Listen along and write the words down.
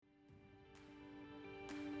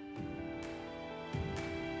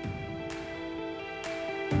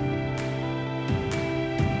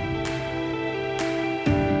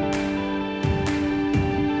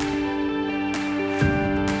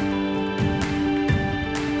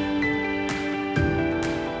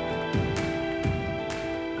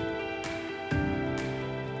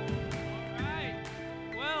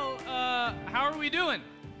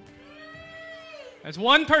That's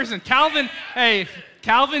one person. Calvin, hey,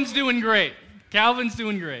 Calvin's doing great. Calvin's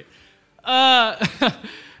doing great.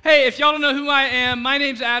 Hey, if y'all don't know who I am, my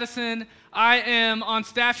name's Addison. I am on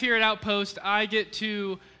staff here at Outpost. I get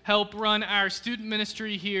to help run our student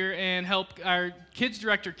ministry here and help our kids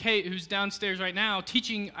director, Kate, who's downstairs right now,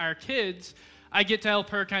 teaching our kids. I get to help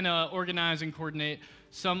her kind of organize and coordinate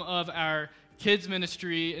some of our kids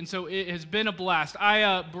ministry, and so it has been a blast.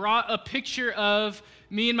 I brought a picture of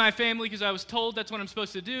me and my family because I was told that's what I'm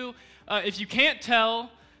supposed to do. If you can't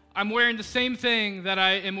tell, I'm wearing the same thing that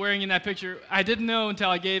I am wearing in that picture. I didn't know until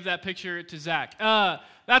I gave that picture to Zach.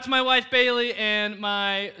 That's my wife, Bailey, and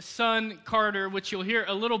my son, Carter, which you'll hear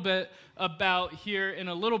a little bit about here in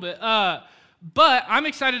a little bit. But I'm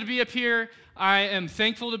excited to be up here. I am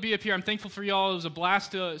thankful to be up here. I'm thankful for y'all. It was a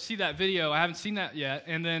blast to see that video. I haven't seen that yet.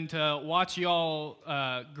 And then to watch y'all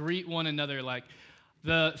greet one another. Like,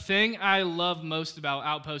 the thing I love most about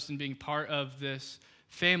Outpost and being part of this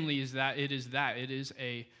family is that. It is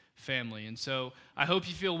a family. And so I hope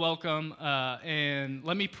you feel welcome. And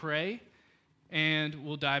let me pray, and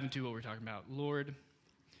we'll dive into what we're talking about. Lord,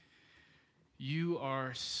 you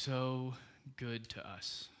are so good to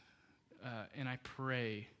us. And I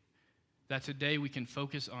pray that today we can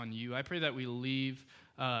focus on you. I pray that we leave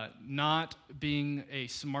not being a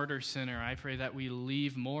smarter sinner. I pray that we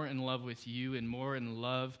leave more in love with you and more in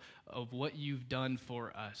love of what you've done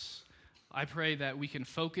for us. I pray that we can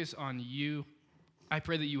focus on you. I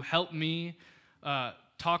pray that you help me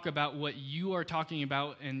talk about what you are talking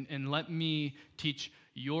about and let me teach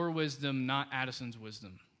your wisdom, not Addison's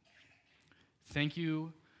wisdom. Thank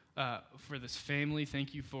you for this family.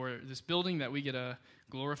 Thank you for this building that we get to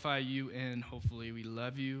glorify you in. Hopefully we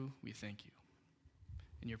love you. We thank you.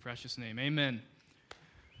 In your precious name, amen.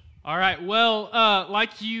 All right, well,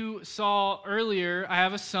 like you saw earlier, I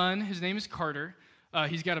have a son. His name is Carter.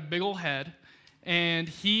 He's got a big old head.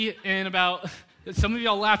 And some of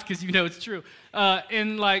y'all laughed because you know it's true.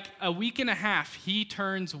 In like a week and a half, he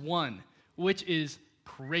turns 1, which is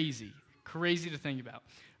crazy to think about.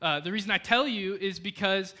 The reason I tell you is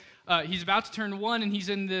because he's about to turn 1, and he's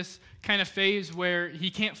in this kind of phase where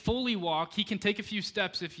he can't fully walk. He can take a few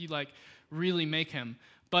steps if you really make him.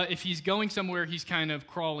 But if he's going somewhere, he's kind of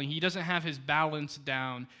crawling. He doesn't have his balance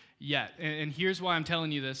down yet. And here's why I'm telling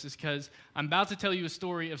you this, is because I'm about to tell you a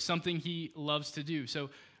story of something he loves to do. So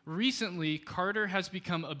recently, Carter has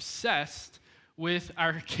become obsessed with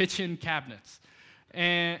our kitchen cabinets.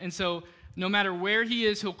 And so no matter where he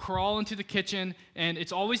is, he'll crawl into the kitchen, and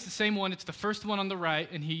it's always the same one. It's the first one on the right,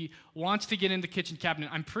 and he wants to get in the kitchen cabinet.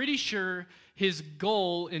 I'm pretty sure his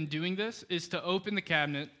goal in doing this is to open the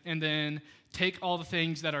cabinet and then take all the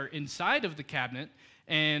things that are inside of the cabinet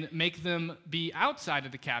and make them be outside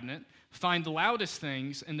of the cabinet, find the loudest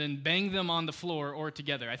things, and then bang them on the floor or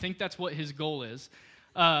together. I think that's what his goal is.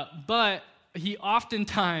 But he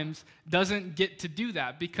oftentimes doesn't get to do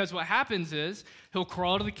that, because what happens is he'll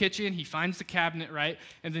crawl to the kitchen, he finds the cabinet, right?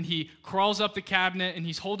 And then he crawls up the cabinet and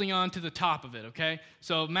he's holding on to the top of it, okay?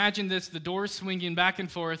 So imagine this, the door's swinging back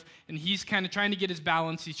and forth, and he's kind of trying to get his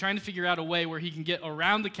balance. He's trying to figure out a way where he can get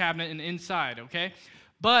around the cabinet and inside, okay?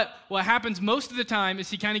 But what happens most of the time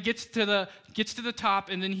is he kind of gets to the top,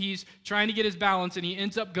 and then he's trying to get his balance, and he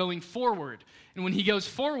ends up going forward. And when he goes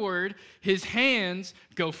forward, his hands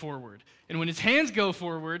go forward. And when his hands go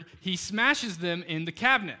forward, he smashes them in the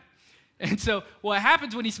cabinet. And so what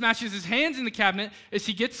happens when he smashes his hands in the cabinet is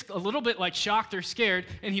he gets a little bit shocked or scared,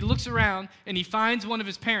 and he looks around, and he finds one of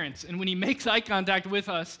his parents. And when he makes eye contact with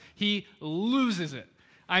us, he loses it.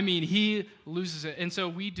 I mean, he loses it. And so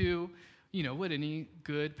we do, what any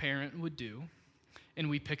good parent would do. And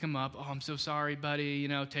we pick him up. Oh, I'm so sorry, buddy.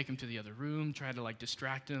 Take him to the other room, try to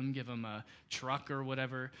distract him, give him a truck or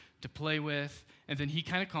whatever to play with. And then he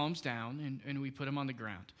kind of calms down, and we put him on the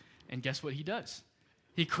ground. And guess what he does?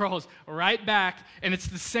 He crawls right back, and it's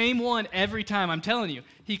the same one every time, I'm telling you.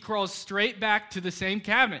 He crawls straight back to the same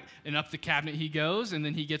cabinet, and up the cabinet he goes, and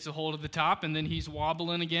then he gets a hold of the top, and then he's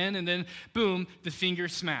wobbling again, and then, boom, the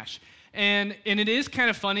fingers smash. And it is kind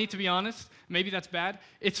of funny, to be honest. Maybe that's bad.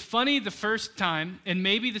 It's funny the first time, and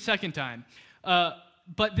maybe the second time.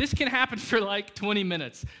 But this can happen for 20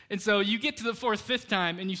 minutes. And so you get to the 4th, 5th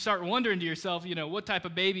time, and you start wondering to yourself, what type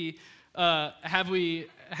of baby have we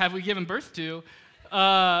given birth to?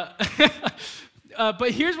 But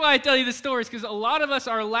here's why I tell you this story, is because a lot of us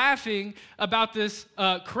are laughing about this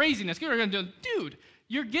craziness. We're going to do, dude,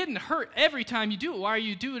 you're getting hurt every time you do it. Why are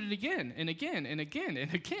you doing it again and again and again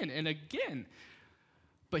and again and again?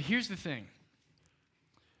 But here's the thing,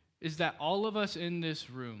 is that all of us in this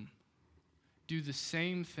room do the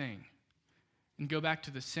same thing and go back to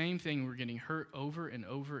the same thing. We're getting hurt over and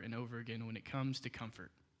over and over again when it comes to comfort.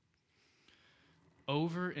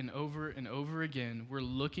 Over and over and over again, we're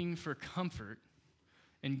looking for comfort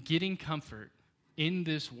and getting comfort in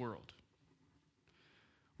this world.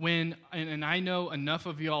 And I know enough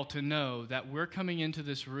of y'all to know that we're coming into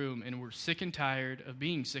this room and we're sick and tired of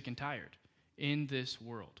being sick and tired in this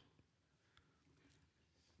world.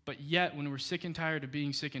 But yet, when we're sick and tired of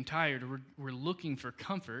being sick and tired, we're looking for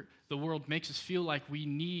comfort. The world makes us feel like we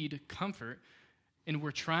need comfort, and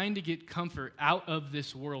we're trying to get comfort out of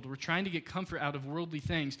this world. We're trying to get comfort out of worldly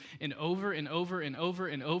things, and over and over and over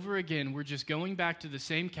and over again, we're just going back to the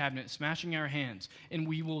same cabinet, smashing our hands, and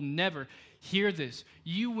we will never hear this.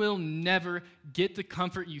 You will never get the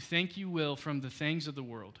comfort you think you will from the things of the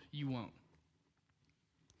world. You won't.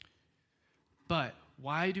 But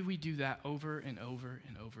why do we do that over and over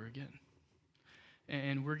and over again?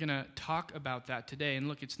 And we're going to talk about that today. And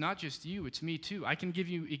look, it's not just you, it's me too. I can give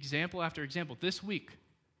you example after example. This week,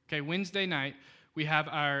 Wednesday night, we have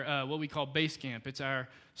our what we call base camp. It's our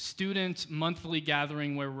student monthly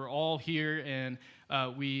gathering where we're all here and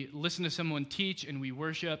we listen to someone teach and we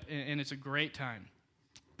worship, and it's a great time.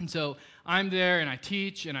 And so I'm there and I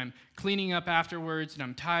teach and I'm cleaning up afterwards and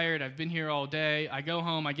I'm tired. I've been here all day. I go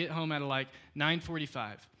home. I get home at like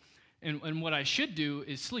 9:45. And what I should do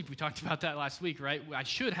is sleep. We talked about that last week, right? I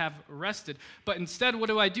should have rested. But instead, what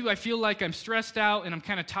do? I feel like I'm stressed out and I'm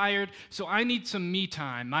kind of tired, so I need some me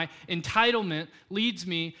time. My entitlement leads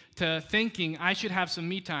me to thinking I should have some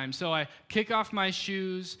me time. So I kick off my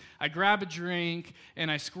shoes, I grab a drink, and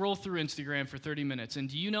I scroll through Instagram for 30 minutes. And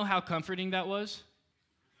do you know how comforting that was?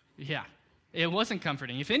 Yeah, it wasn't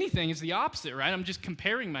comforting. If anything, it's the opposite, right? I'm just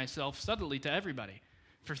comparing myself subtly to everybody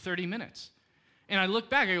for 30 minutes. And I look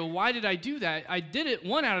back, I go, why did I do that? I did it,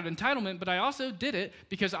 one, out of entitlement, but I also did it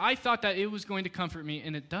because I thought that it was going to comfort me,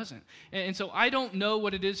 and it doesn't. And so I don't know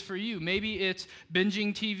what it is for you. Maybe it's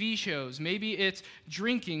binging TV shows. Maybe it's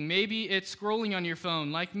drinking. Maybe it's scrolling on your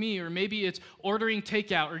phone like me, or maybe it's ordering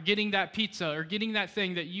takeout or getting that pizza or getting that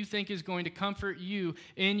thing that you think is going to comfort you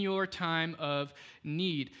in your time of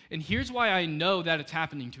need. And here's why I know that it's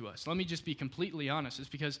happening to us. Let me just be completely honest. It's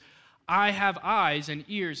because I have eyes and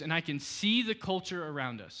ears, and I can see the culture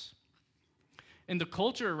around us. And the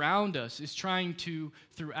culture around us is trying to,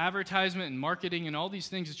 through advertisement and marketing and all these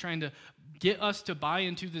things, is trying to get us to buy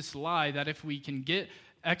into this lie that if we can get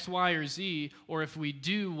X, Y, or Z, or if we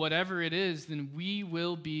do whatever it is, then we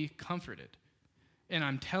will be comforted. And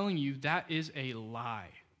I'm telling you, that is a lie.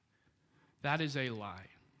 That is a lie.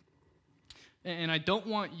 And I don't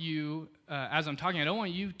want you, as I'm talking, I don't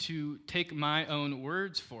want you to take my own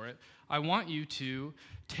words for it. I want you to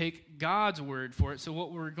take God's word for it. So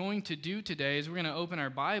what we're going to do today is we're going to open our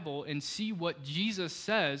Bible and see what Jesus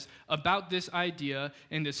says about this idea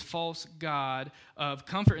and this false god of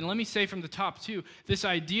comfort. And let me say from the top, too, this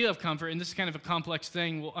idea of comfort, and this is kind of a complex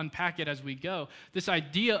thing, we'll unpack it as we go. This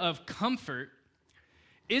idea of comfort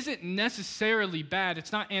isn't necessarily bad.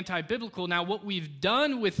 It's not anti-biblical. Now, what we've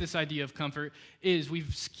done with this idea of comfort is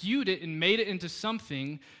we've skewed it and made it into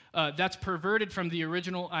something that's perverted from the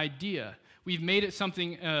original idea. We've made it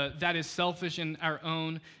something that is selfish and our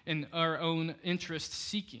own interest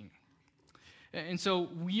seeking. And so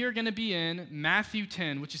we are going to be in Matthew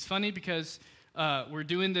 10, which is funny because we're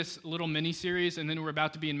doing this little mini-series, and then we're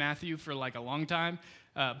about to be in Matthew for like a long time.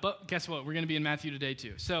 But guess what? We're going to be in Matthew today,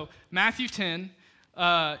 too. So Matthew 10,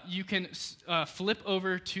 you can flip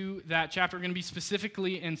over to that chapter. We're going to be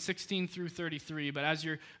specifically in 16 through 33. But as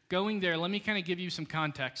you're going there, let me kind of give you some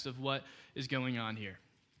context of what is going on here.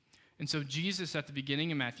 And so Jesus, at the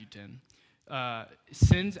beginning of Matthew 10,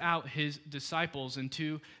 sends out his disciples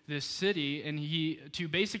into this city, and to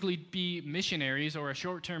basically be missionaries, or a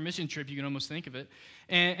short-term mission trip, you can almost think of it.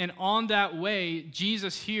 And on that way,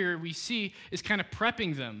 Jesus here, we see, is kind of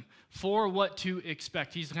prepping them for what to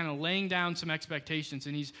expect. He's kind of laying down some expectations,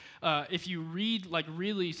 and he's, if you read like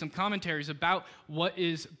really some commentaries about what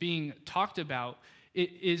is being talked about,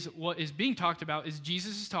 what is being talked about is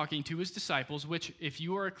Jesus is talking to his disciples, which if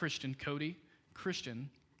you are a Christian, Cody, Christian,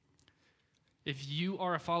 if you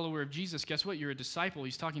are a follower of Jesus, guess what? You're a disciple.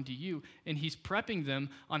 He's talking to you, and he's prepping them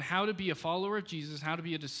on how to be a follower of Jesus, how to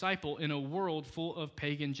be a disciple in a world full of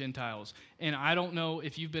pagan Gentiles. And I don't know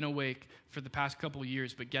if you've been awake for the past couple of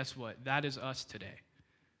years, but guess what? That is us today.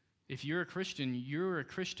 If you're a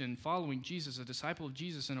Christian following Jesus, a disciple of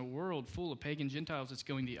Jesus in a world full of pagan Gentiles that's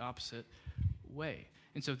going the opposite way.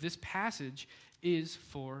 And so this passage is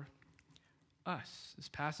for us. This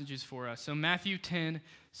passage is for us. So Matthew 10,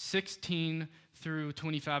 16 through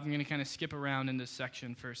 25, I'm going to kind of skip around in this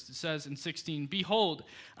section first. It says in 16, "Behold,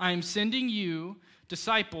 I am sending you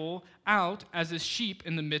disciple out as a sheep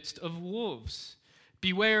in the midst of wolves.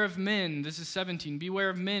 Beware of men, this is 17, beware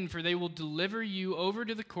of men, for they will deliver you over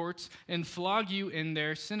to the courts and flog you in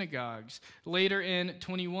their synagogues. Later in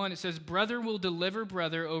 21, it says, brother will deliver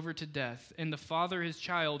brother over to death, and the father his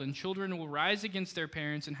child, and children will rise against their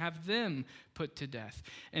parents and have them put to death.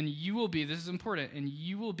 And you will be, this is important, and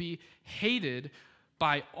you will be hated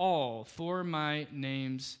by all for my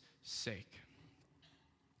name's sake.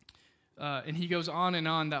 And he goes on and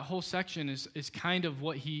on. That whole section is kind of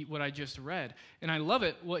what I just read. And I love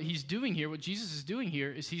it. What he's doing here, what Jesus is doing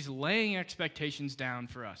here, is he's laying expectations down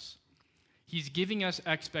for us. He's giving us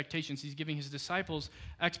expectations. He's giving his disciples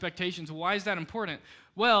expectations. Why is that important?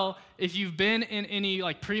 Well, if you've been in any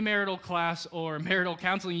like premarital class or marital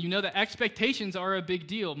counseling, you know that expectations are a big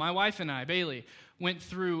deal. My wife and I, Bailey, went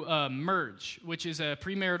through Merge, which is a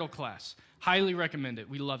premarital class. Highly recommend it.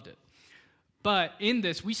 We loved it. But in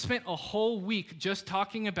this, we spent a whole week just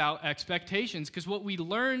talking about expectations, because what we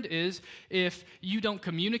learned is if you don't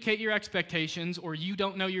communicate your expectations or you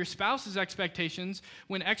don't know your spouse's expectations,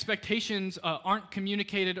 when expectations aren't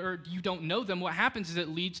communicated or you don't know them, what happens is it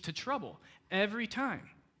leads to trouble every time.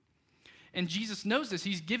 And Jesus knows this.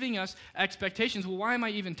 He's giving us expectations. Well, why am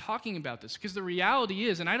I even talking about this? Because the reality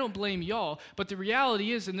is, and I don't blame y'all, but the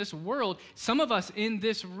reality is in this world, some of us in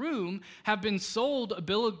this room have been sold a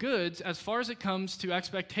bill of goods as far as it comes to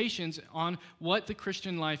expectations on what the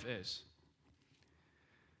Christian life is.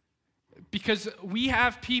 Because we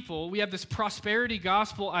have this prosperity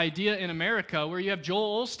gospel idea in America where you have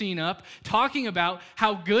Joel Osteen up talking about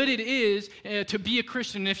how good it is to be a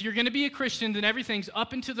Christian. And if you're going to be a Christian, then everything's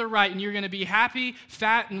up and to the right, and you're going to be happy,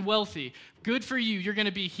 fat, and wealthy. Good for you. You're going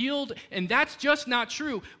to be healed, and that's just not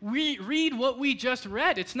true. We read what we just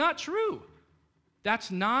read. It's not true.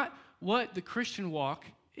 That's not what the Christian walk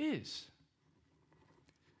is.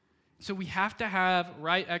 So we have to have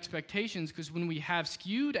right expectations, because when we have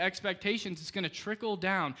skewed expectations, it's going to trickle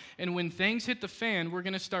down. And when things hit the fan, we're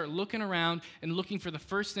going to start looking around and looking for the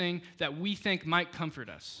first thing that we think might comfort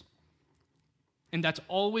us. And that's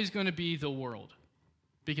always going to be the world,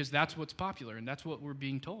 because that's what's popular and that's what we're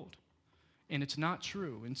being told. And it's not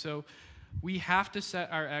true. And so we have to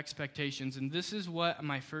set our expectations. And this is what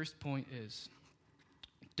my first point is.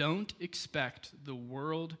 Don't expect the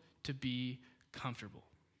world to be comfortable.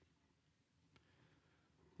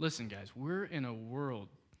 Listen, guys, we're in a world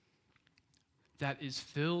that is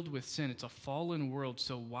filled with sin. It's a fallen world,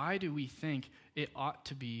 so why do we think it ought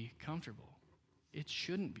to be comfortable? It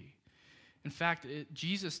shouldn't be. In fact,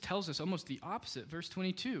 Jesus tells us almost the opposite. Verse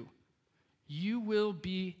 22, you will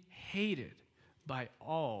be hated by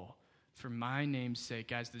all for my name's sake.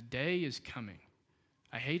 Guys, the day is coming.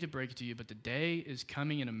 I hate to break it to you, but the day is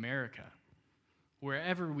coming in America,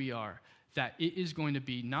 wherever we are, that it is going to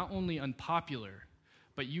be not only unpopular,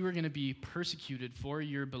 but you are going to be persecuted for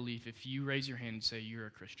your belief if you raise your hand and say you're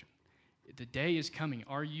a Christian. The day is coming.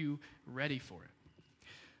 Are you ready for it?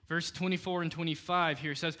 Verse 24 and 25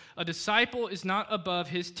 here says, a disciple is not above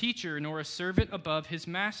his teacher, nor a servant above his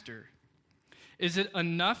master. Is it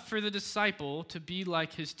enough for the disciple to be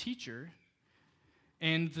like his teacher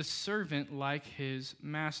and the servant like his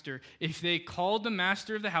master? If they called the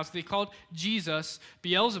master of the house, they called Jesus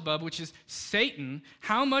Beelzebub, which is Satan,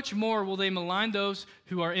 how much more will they malign those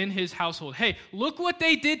who are in his household? Hey, look what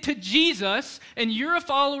they did to Jesus, and you're a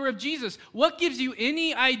follower of Jesus. What gives you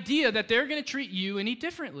any idea that they're going to treat you any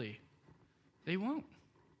differently? They won't.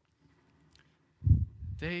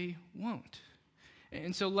 They won't.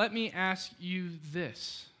 And so let me ask you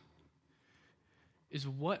this. Is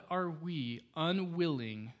what are we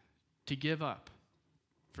unwilling to give up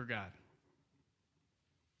for God?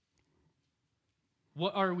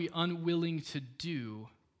 What are we unwilling to do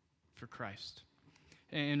for Christ?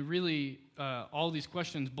 And really, all these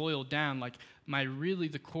questions boil down,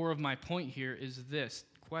 the core of my point here is this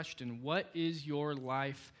question: what is your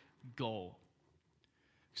life goal?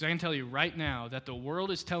 Because I can tell you right now that the world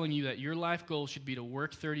is telling you that your life goal should be to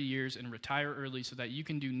work 30 years and retire early so that you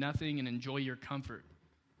can do nothing and enjoy your comfort.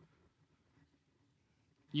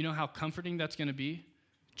 You know how comforting that's going to be?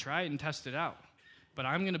 Try it and test it out. But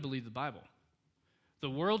I'm going to believe the Bible. The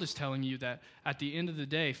world is telling you that at the end of the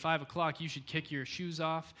day, 5 o'clock, you should kick your shoes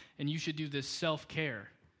off and you should do this self-care.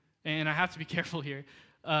 And I have to be careful here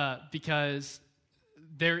because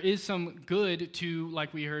there is some good to,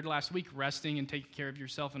 like we heard last week, resting and taking care of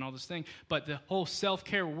yourself and all this thing. But the whole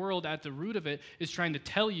self-care world at the root of it is trying to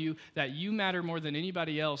tell you that you matter more than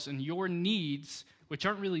anybody else and your needs which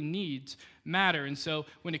aren't really needs, matter. And so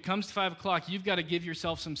when it comes to 5 o'clock, you've got to give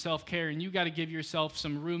yourself some self-care, and you've got to give yourself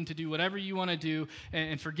some room to do whatever you want to do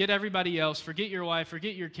and forget everybody else, forget your wife,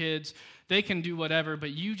 forget your kids. They can do whatever,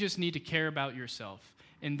 but you just need to care about yourself.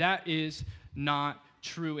 And that is not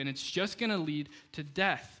true, and it's just going to lead to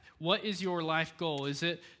death. What is your life goal? Is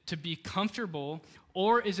it to be comfortable,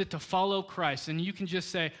 or is it to follow Christ? And you can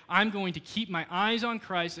just say, I'm going to keep my eyes on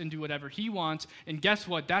Christ and do whatever he wants. And guess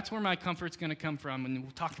what? That's where my comfort's going to come from. And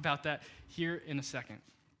we'll talk about that here in a second.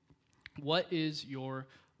 What is your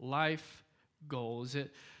life goal? Is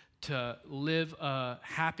it to live a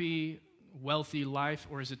happy, wealthy life,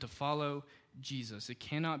 or is it to follow Jesus? It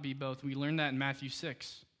cannot be both. We learned that in Matthew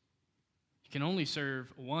 6. You can only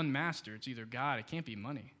serve one master. It's either God, it can't be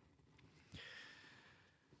money.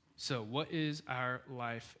 So what is our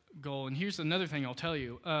life goal? And here's another thing I'll tell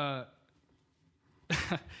you. How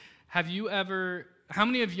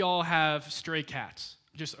many of y'all have stray cats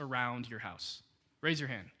just around your house? Raise your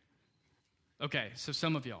hand. Okay, so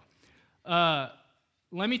some of y'all.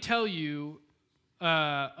 Let me tell you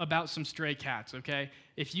about some stray cats, okay?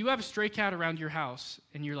 If you have a stray cat around your house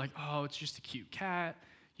and you're like, oh, it's just a cute cat,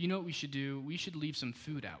 you know what we should do? We should leave some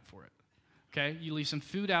food out for it. Okay, you leave some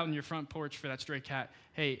food out in your front porch for that stray cat.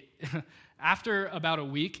 Hey, after about a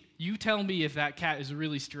week, you tell me if that cat is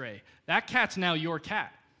really stray. That cat's now your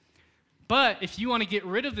cat. But if you want to get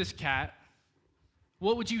rid of this cat,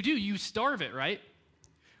 what would you do? You starve it, right?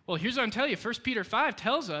 Well, here's what I'm telling you. 1 Peter 5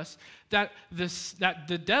 tells us that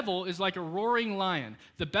the devil is like a roaring lion.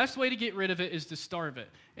 The best way to get rid of it is to starve it.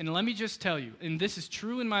 And let me just tell you, and this is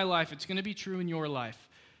true in my life, it's going to be true in your life.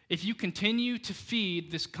 If you continue to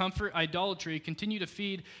feed this comfort idolatry, continue to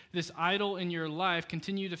feed this idol in your life,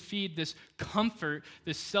 continue to feed this comfort,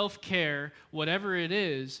 this self-care, whatever it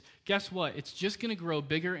is, guess what? It's just going to grow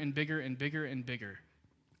bigger and bigger and bigger and bigger.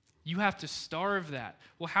 You have to starve that.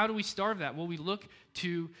 Well, how do we starve that? Well, we look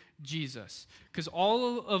to Jesus. Because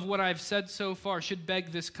all of what I've said so far should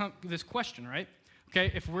beg this question, right?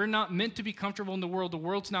 Okay, if we're not meant to be comfortable in the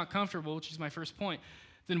world's not comfortable, which is my first point,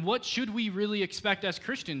 then what should we really expect as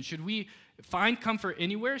Christians? Should we find comfort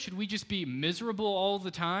anywhere? Should we just be miserable all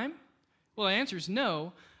the time? Well, the answer is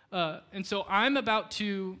no. And so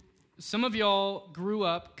some of y'all grew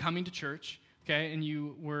up coming to church, okay, and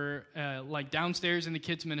you were like downstairs in the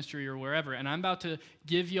kids' ministry or wherever, and I'm about to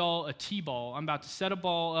give y'all a T-ball. I'm about to set a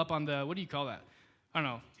ball up on the, what do you call that? I don't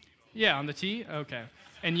know. Yeah, on the tee? Okay.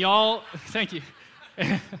 And y'all, thank you.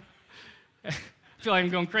 I feel like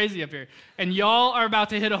I'm going crazy up here. And y'all are about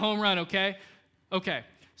to hit a home run, okay? Okay.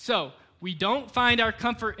 So, we don't find our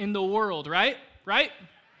comfort in the world, right? Right?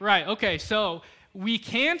 Right. Okay. So, we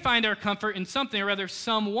can find our comfort in something, or rather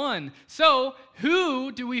someone. So,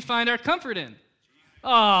 who do we find our comfort in?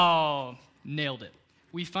 Oh, nailed it.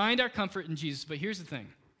 We find our comfort in Jesus. But here's the thing.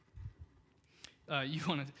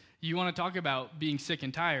 You want to talk about being sick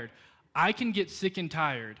and tired. I can get sick and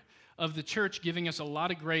tired of the church giving us a lot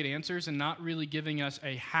of great answers and not really giving us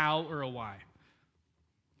a how or a why.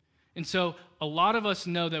 And so a lot of us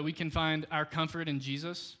know that we can find our comfort in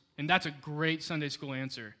Jesus, and that's a great Sunday school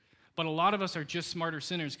answer. But a lot of us are just smarter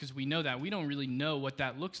sinners because we know that. We don't really know what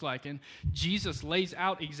that looks like, and Jesus lays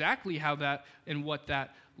out exactly how that and what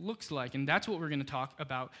that looks like. And that's what we're going to talk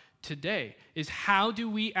about today, is how do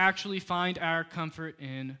we actually find our comfort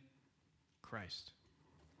in Christ?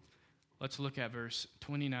 Let's look at verse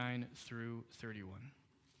 29 through 31.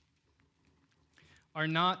 Are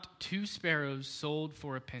not 2 sparrows sold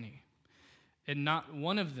for a penny, and not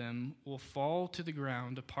one of them will fall to the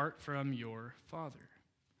ground apart from your Father?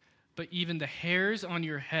 But even the hairs on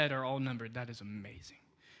your head are all numbered. That is amazing.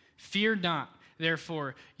 Fear not,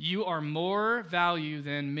 therefore, you are more value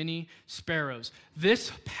than many sparrows.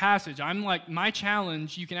 This passage, my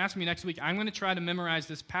challenge, you can ask me next week, I'm going to try to memorize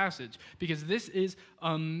this passage because this is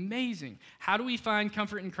amazing. How do we find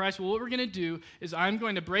comfort in Christ? Well, what we're going to do is I'm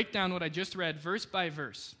going to break down what I just read verse by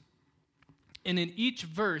verse. And in each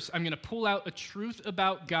verse, I'm going to pull out a truth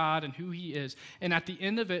about God and who he is. And at the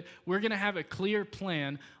end of it, we're going to have a clear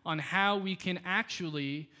plan on how we can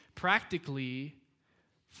actually, practically,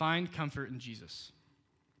 find comfort in Jesus.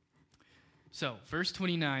 So, verse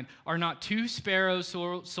 29, are not 2 sparrows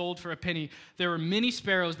sold for a penny? There were many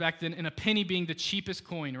sparrows back then, and a penny being the cheapest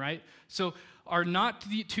coin, right? So, are not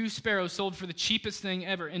the 2 sparrows sold for the cheapest thing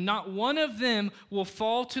ever? And not one of them will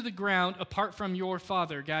fall to the ground apart from your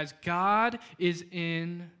Father. Guys, God is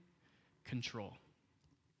in control.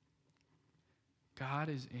 God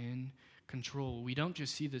is in control. We don't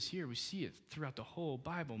just see this here. We see it throughout the whole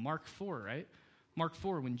Bible. Mark 4, right? Mark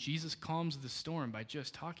 4, when Jesus calms the storm by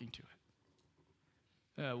just talking to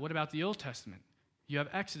it. What about the Old Testament? You have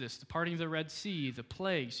Exodus, the parting of the Red Sea, the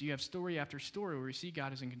plagues. You have story after story where you see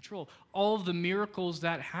God is in control. All of the miracles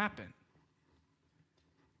that happen.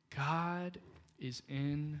 God is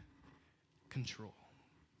in control.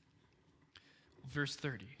 Verse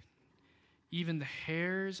 30. Even the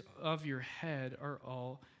hairs of your head are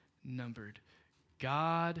all numbered.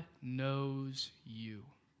 God knows you.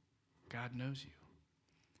 God knows you.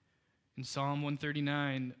 In Psalm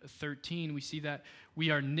 139:13, we see that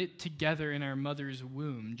we are knit together in our mother's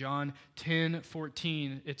womb. John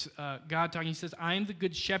 10:14, it's God talking. He says, I am the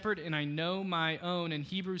good shepherd and I know my own. And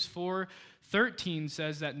Hebrews 4:13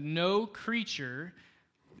 says that no creature,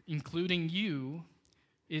 including you,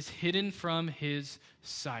 is hidden from his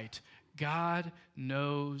sight. God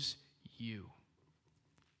knows you.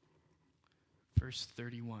 Verse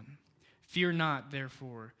 31. Fear not,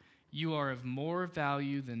 therefore, you are of more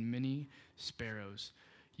value than many sparrows.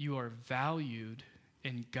 You are valued,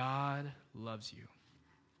 and God loves you.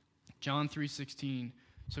 John 3:16.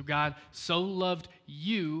 So God so loved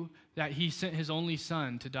you that he sent his only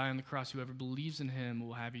son to die on the cross. Whoever believes in him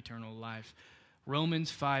will have eternal life. Romans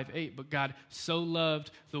 5:8. But God so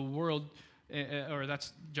loved the world, or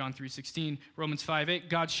that's John 3:16. Romans 5:8.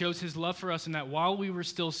 God shows his love for us in that while we were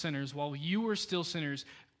still sinners, while you were still sinners,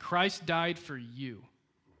 Christ died for you.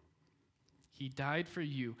 He died for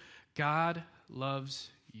you. God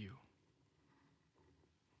loves you.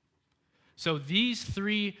 So these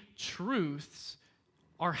three truths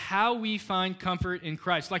are how we find comfort in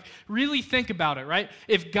Christ. Like, really think about it, right?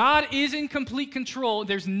 If God is in complete control,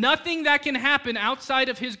 there's nothing that can happen outside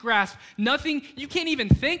of his grasp. Nothing, you can't even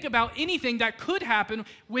think about anything that could happen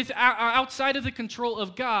outside of the control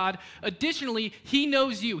of God. Additionally, he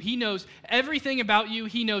knows you. He knows everything about you.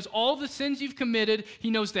 He knows all the sins you've committed.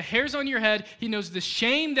 He knows the hairs on your head. He knows the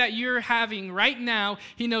shame that you're having right now.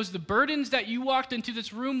 He knows the burdens that you walked into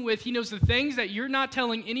this room with. He knows the things that you're not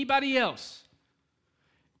telling anybody else.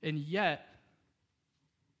 And yet,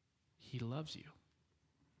 he loves you.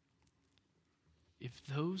 If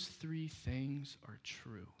those three things are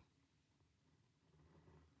true,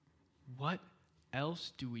 what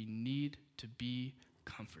else do we need to be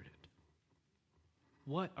comforted?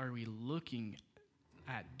 What are we looking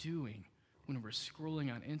at doing when we're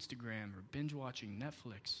scrolling on Instagram or binge watching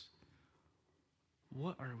Netflix?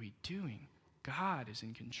 What are we doing? God is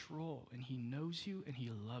in control, and he knows you, and he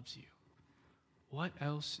loves you. What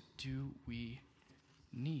else do we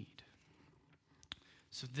need?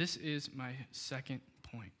 So this is my second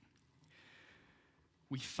point.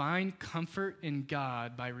 We find comfort in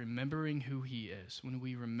God by remembering who he is. When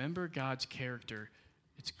we remember God's character,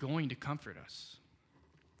 it's going to comfort us.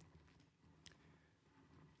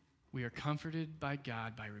 We are comforted by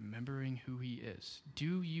God by remembering who he is.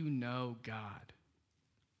 Do you know God?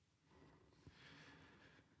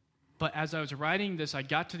 But as I was writing this, I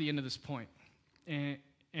got to the end of this point.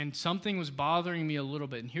 And something was bothering me a little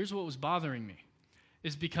bit. And here's what was bothering me.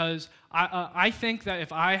 Is because I think that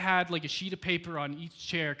if I had like a sheet of paper on each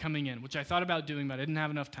chair coming in, which I thought about doing, but I didn't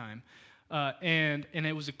have enough time, and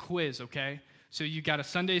it was a quiz, okay? So you got a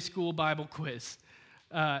Sunday school Bible quiz.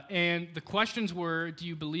 And the questions were, do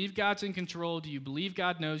you believe God's in control? Do you believe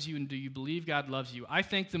God knows you? And do you believe God loves you? I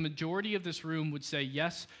think the majority of this room would say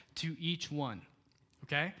yes to each one,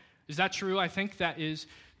 okay? Is that true? I think that is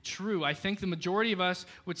true. I think the majority of us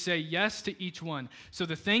would say yes to each one. So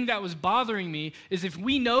the thing that was bothering me is if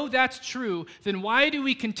we know that's true, then why do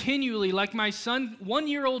we continually, like my son,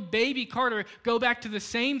 1-year-old baby Carter, go back to the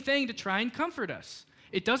same thing to try and comfort us?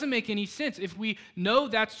 It doesn't make any sense if we know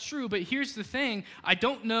that's true, but here's the thing. I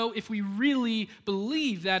don't know if we really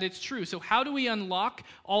believe that it's true. So how do we unlock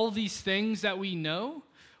all these things that we know?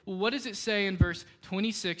 Well, what does it say in verse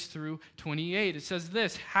 26 through 28? It says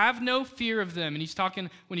this, have no fear of them. And he's talking,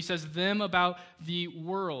 when he says them, about the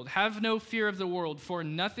world. Have no fear of the world, for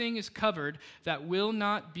nothing is covered that will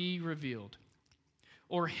not be revealed,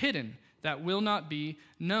 or hidden that will not be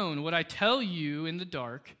known. What I tell you in the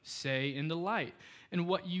dark, say in the light. And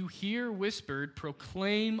what you hear whispered,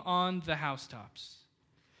 proclaim on the housetops.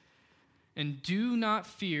 And do not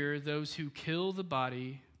fear those who kill the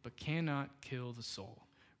body, but cannot kill the soul.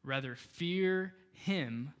 Rather, fear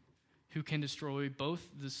him who can destroy both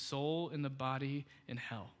the soul and the body in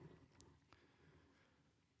hell.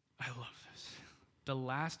 I love this. The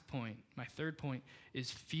last point, my third point, is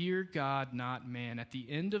fear God, not man. At the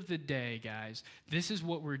end of the day, guys, this is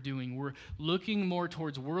what we're doing. We're looking more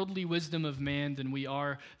towards worldly wisdom of man than we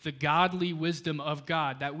are the godly wisdom of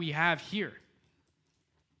God that we have here.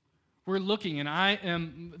 We're looking, and I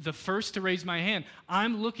am the first to raise my hand.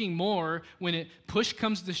 I'm looking more, when push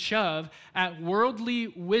comes to shove, at worldly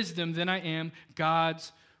wisdom than I am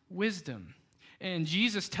God's wisdom. And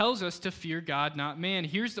Jesus tells us to fear God, not man.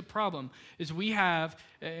 Here's the problem, is we have,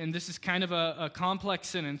 and this is kind of a complex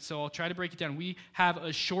sentence, so I'll try to break it down. We have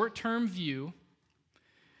a short-term view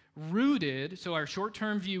so our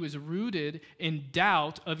short-term view is rooted in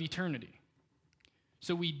doubt of eternity.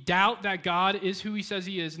 So we doubt that God is who he says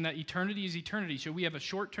he is and that eternity is eternity. So we have a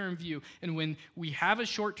short-term view. And when we have a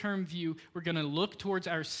short-term view, we're going to look towards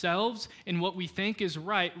ourselves and what we think is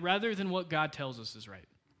right rather than what God tells us is right.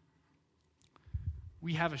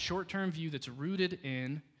 We have a short-term view that's rooted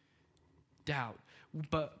in doubt.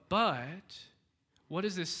 But what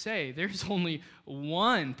does this say? There's only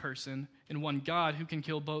one person and one God who can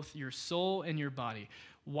kill both your soul and your body.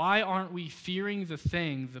 Why aren't we fearing the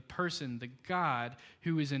thing, the person, the God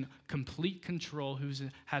who is in complete control, who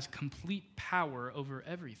has complete power over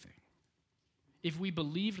everything? If we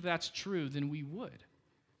believed that's true, then we would.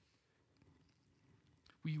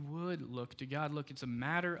 We would look to God. Look, it's a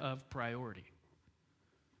matter of priority.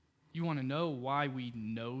 You want to know why we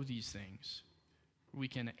know these things. We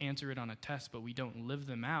can answer it on a test, but we don't live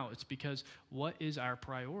them out. It's because what is our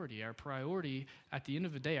priority? Our priority, at the end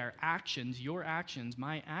of the day, our actions, your actions,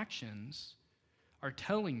 my actions, are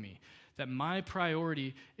telling me that my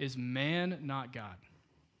priority is man, not God.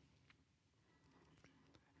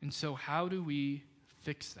 And so how do we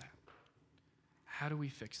fix that? How do we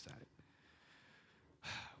fix that?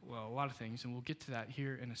 Well, a lot of things, and we'll get to that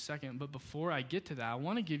here in a second. But before I get to that, I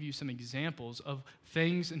want to give you some examples of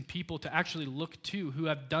things and people to actually look to who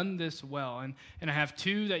have done this well. And I have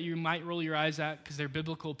two that you might roll your eyes at because they're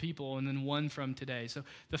biblical people, and then one from today. So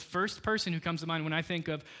the first person who comes to mind when I think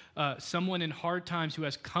of someone in hard times who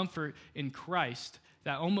has comfort in Christ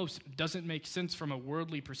that almost doesn't make sense from a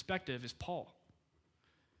worldly perspective is Paul.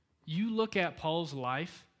 You look at Paul's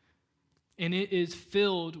life, and it is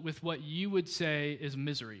filled with what you would say is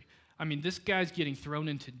misery. I mean, this guy's getting thrown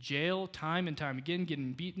into jail time and time again,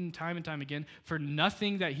 getting beaten time and time again for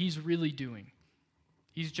nothing that he's really doing.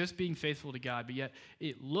 He's just being faithful to God, but yet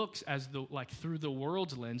it looks as though, like through the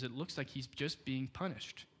world's lens, it looks like he's just being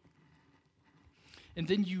punished. And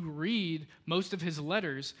then you read most of his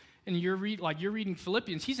letters, and you're reading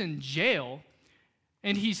Philippians. He's in jail,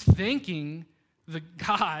 and he's thanking the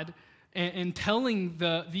God and telling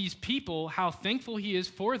these people how thankful he is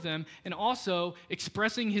for them, and also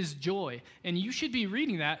expressing his joy. And you should be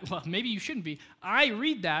reading that. Well, maybe you shouldn't be. I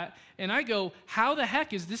read that, and I go, how the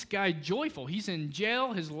heck is this guy joyful? He's in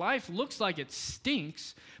jail. His life looks like it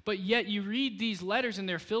stinks, but yet you read these letters, and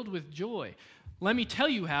they're filled with joy. Let me tell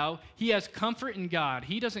you how. He has comfort in God.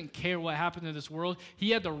 He doesn't care what happened to this world. He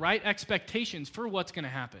had the right expectations for what's going to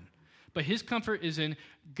happen. But his comfort is in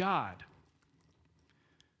God.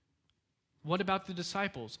 What about the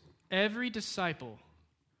disciples? Every disciple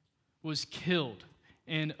was killed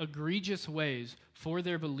in egregious ways for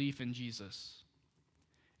their belief in Jesus.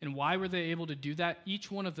 And why were they able to do that? Each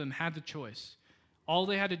one of them had the choice. All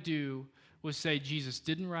they had to do was say Jesus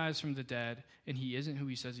didn't rise from the dead and he isn't who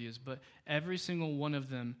he says he is. But every single one of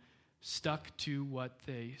them stuck to what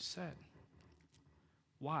they said.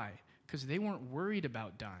 Why? Because they weren't worried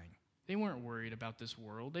about dying. They weren't worried about this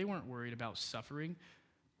world. They weren't worried about suffering.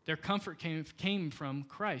 Their comfort came from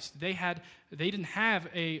Christ. They didn't have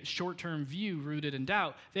a short-term view rooted in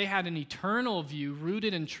doubt. They had an eternal view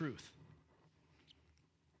rooted in truth.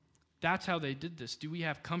 That's how they did this. Do we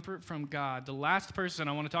have comfort from God? The last person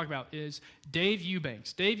I want to talk about is Dave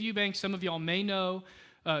Eubanks. Dave Eubanks, some of y'all may know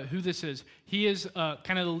who this is. He is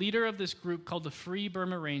kind of the leader of this group called the Free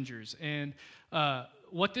Burma Rangers. And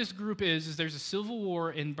what this group is there's a civil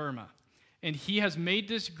war in Burma. And he has made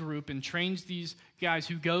this group and trains these guys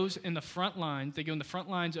who goes in the front lines. They go in the front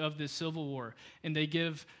lines of this civil war, and they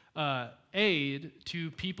give aid to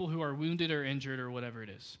people who are wounded or injured or whatever it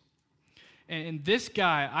is. And this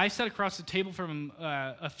guy, I sat across the table from him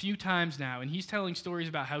a few times now, and he's telling stories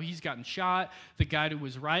about how he's gotten shot, the guy who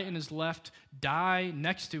was right and his left die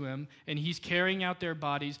next to him, and he's carrying out their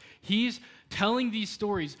bodies. He's telling these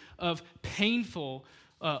stories of painful,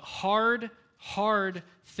 hard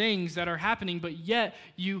things that are happening, but yet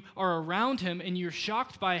you are around him and you're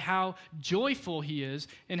shocked by how joyful he is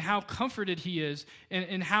and how comforted he is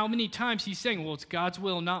and how many times he's saying, well, it's God's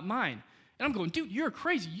will, not mine. And I'm going, dude, you're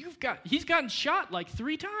crazy. He's gotten shot like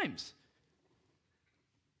 3 times.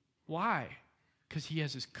 Why? Because he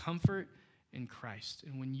has his comfort in Christ.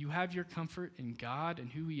 And when you have your comfort in God and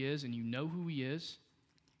who he is and you know who he is,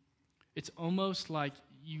 it's almost like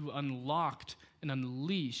you unlocked and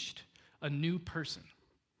unleashed a new person.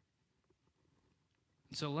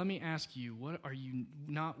 So let me ask you, what are you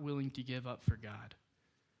not willing to give up for God?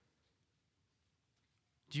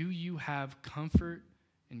 Do you have comfort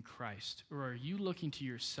in Christ? Or are you looking to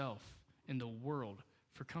yourself in the world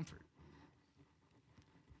for comfort.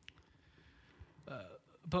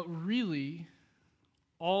 But really,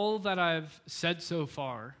 all that I've said so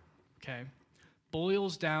far, okay,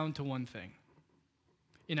 boils down to one thing.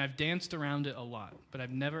 And I've danced around it a lot, but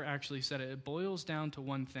I've never actually said it. It boils down to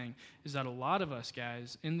one thing, is that a lot of us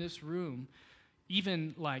guys in this room,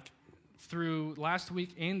 even like through last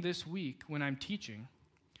week and this week when I'm teaching,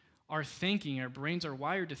 are thinking, our brains are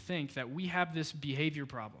wired to think that we have this behavior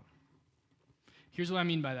problem. Here's what I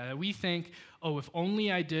mean by that. That we think, oh, if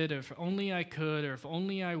only I did, or if only I could, or if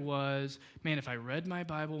only I was, man, if I read my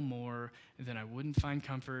Bible more, then I wouldn't find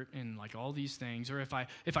comfort in like all these things. Or if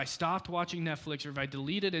I stopped watching Netflix, or if I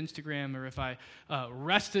deleted Instagram, or if I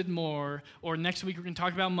rested more, or next week we're going to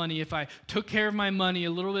talk about money, if I took care of my money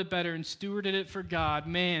a little bit better and stewarded it for God,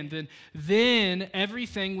 man, then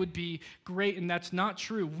everything would be great. And that's not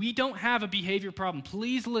true. We don't have a behavior problem.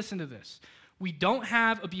 Please listen to this. We don't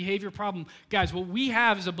have a behavior problem. Guys, what we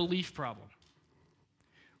have is a belief problem.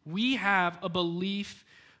 We have a belief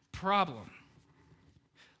problem.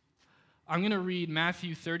 I'm going to read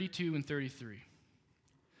Matthew 32 and 33.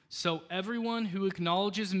 So everyone who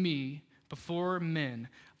acknowledges me before men,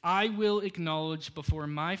 I will acknowledge before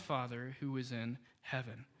my Father who is in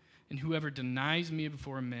heaven. And whoever denies me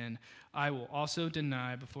before men, I will also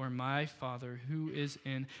deny before my Father who is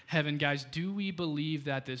in heaven. Guys, do we believe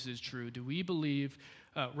that this is true? Do we believe,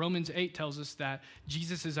 Romans 8 tells us that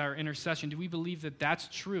Jesus is our intercession. Do we believe that that's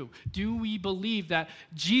true? Do we believe that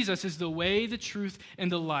Jesus is the way, the truth,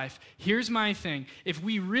 and the life? Here's my thing. If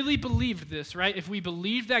we really believed this, right? If we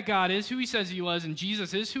believed that God is who he says he was and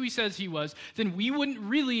Jesus is who he says he was, then we wouldn't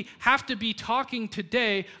really have to be talking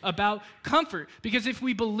today about comfort. Because if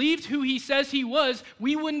we believed who he says he was,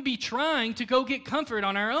 we wouldn't be trying to go get comfort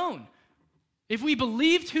on our own. If we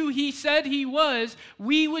believed who he said he was,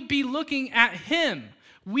 we would be looking at him.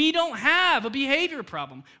 We don't have a behavior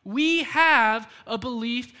problem. We have a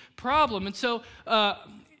belief problem. And so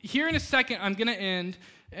here in a second, I'm going to end,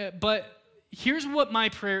 but here's what my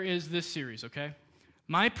prayer is this series, okay?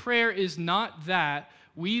 My prayer is not that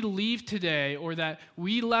we leave today or that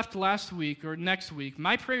we left last week or next week.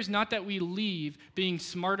 My prayer is not that we leave being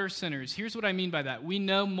smarter sinners. Here's what I mean by that. We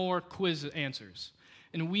know more quiz answers,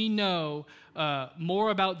 and we know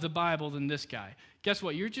more about the Bible than this guy. Guess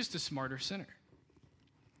what? You're just a smarter sinner.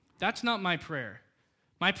 That's not my prayer.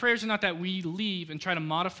 My prayers are not that we leave and try to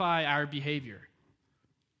modify our behavior.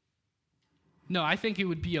 No, I think it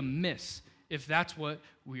would be a miss if that's what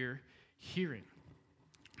we're hearing.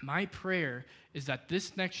 My prayer is that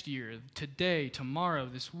this next year, today, tomorrow,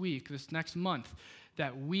 this week, this next month,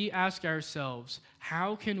 that we ask ourselves,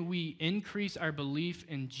 how can we increase our belief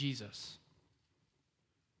in Jesus?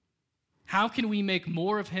 How can we make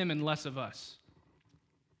more of him and less of us?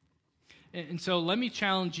 And so let me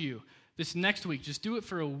challenge you this next week. Just do it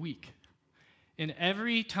for a week. And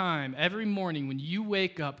every time, every morning when you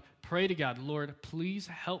wake up, pray to God, Lord, please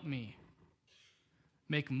help me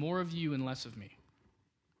make more of you and less of me.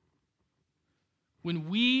 When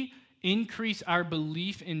we increase our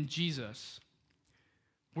belief in Jesus,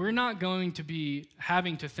 we're not going to be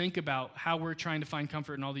having to think about how we're trying to find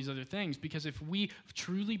comfort in all these other things, because if we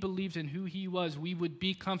truly believed in who he was, we would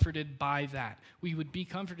be comforted by that. We would be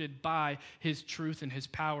comforted by his truth and his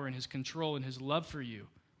power and his control and his love for you.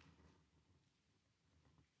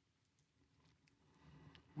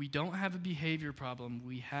 We don't have a behavior problem.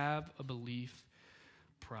 We have a belief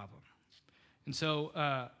problem. And so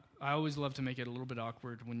I always love to make it a little bit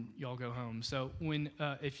awkward when y'all go home. So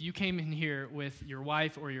if you came in here with your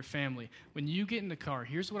wife or your family, when you get in the car,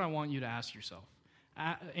 here's what I want you to ask yourself.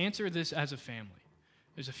 Answer this as a family.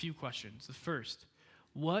 There's a few questions. The first,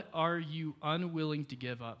 what are you unwilling to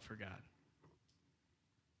give up for God?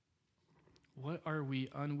 What are we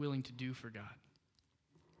unwilling to do for God?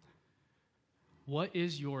 What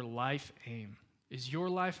is your life aim? Is your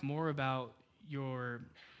life more about your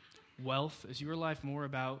wealth? Is your life more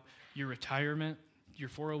about your retirement, your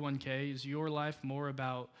 401k? Is your life more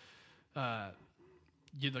about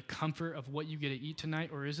the comfort of what you get to eat tonight,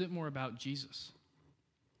 or is it more about Jesus?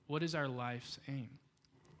 What is our life's aim?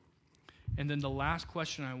 And then the last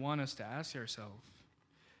question I want us to ask ourselves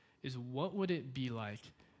is, what would it be like,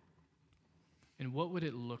 and what would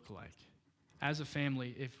it look like as a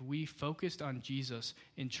family if we focused on Jesus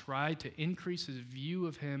and tried to increase his view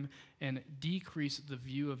of him and decrease the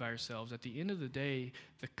view of ourselves? At the end of the day,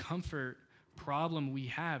 the comfort problem we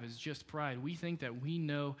have is just pride. We think that we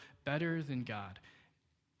know better than God.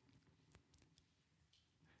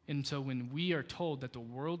 And so when we are told that the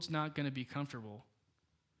world's not going to be comfortable,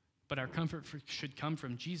 but our comfort should come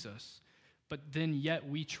from Jesus, but then yet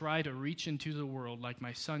we try to reach into the world, like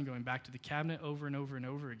my son going back to the cabinet over and over and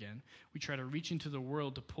over again. We try to reach into the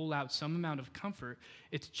world to pull out some amount of comfort.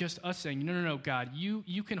 It's just us saying, no, God, you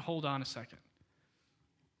can hold on a second.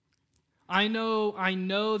 I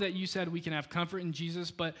know that you said we can have comfort in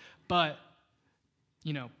Jesus, but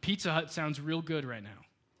Pizza Hut sounds real good right now.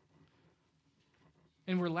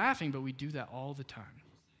 And we're laughing, but we do that all the time.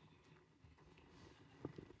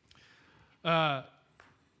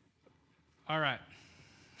 All right.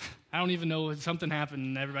 I don't even know, something happened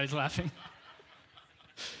and everybody's laughing.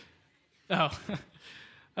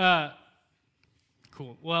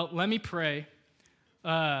 Cool. Well, let me pray.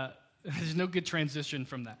 There's no good transition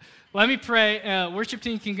from that. Let me pray. Worship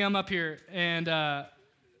team can come up here, and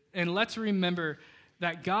let's remember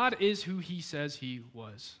that God is who he says he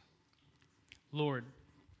was. Lord,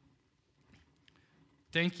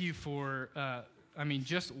 thank you for,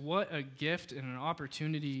 just what a gift and an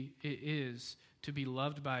opportunity it is to be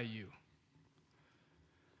loved by you.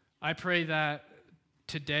 I pray that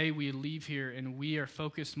today we leave here and we are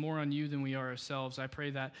focused more on you than we are ourselves. I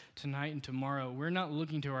pray that tonight and tomorrow we're not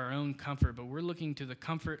looking to our own comfort, but we're looking to the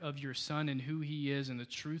comfort of your Son and who he is and the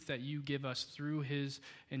truth that you give us through his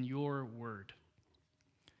and your word.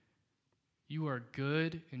 You are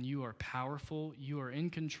good and you are powerful. You are in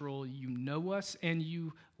control. You know us and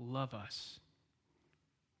you love us.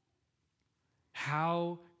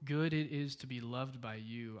 How good it is to be loved by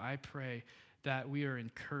you. I pray that we are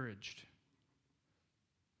encouraged.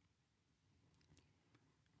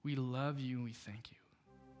 We love you and we thank you.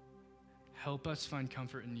 Help us find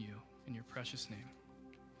comfort in you. In your precious name,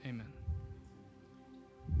 amen.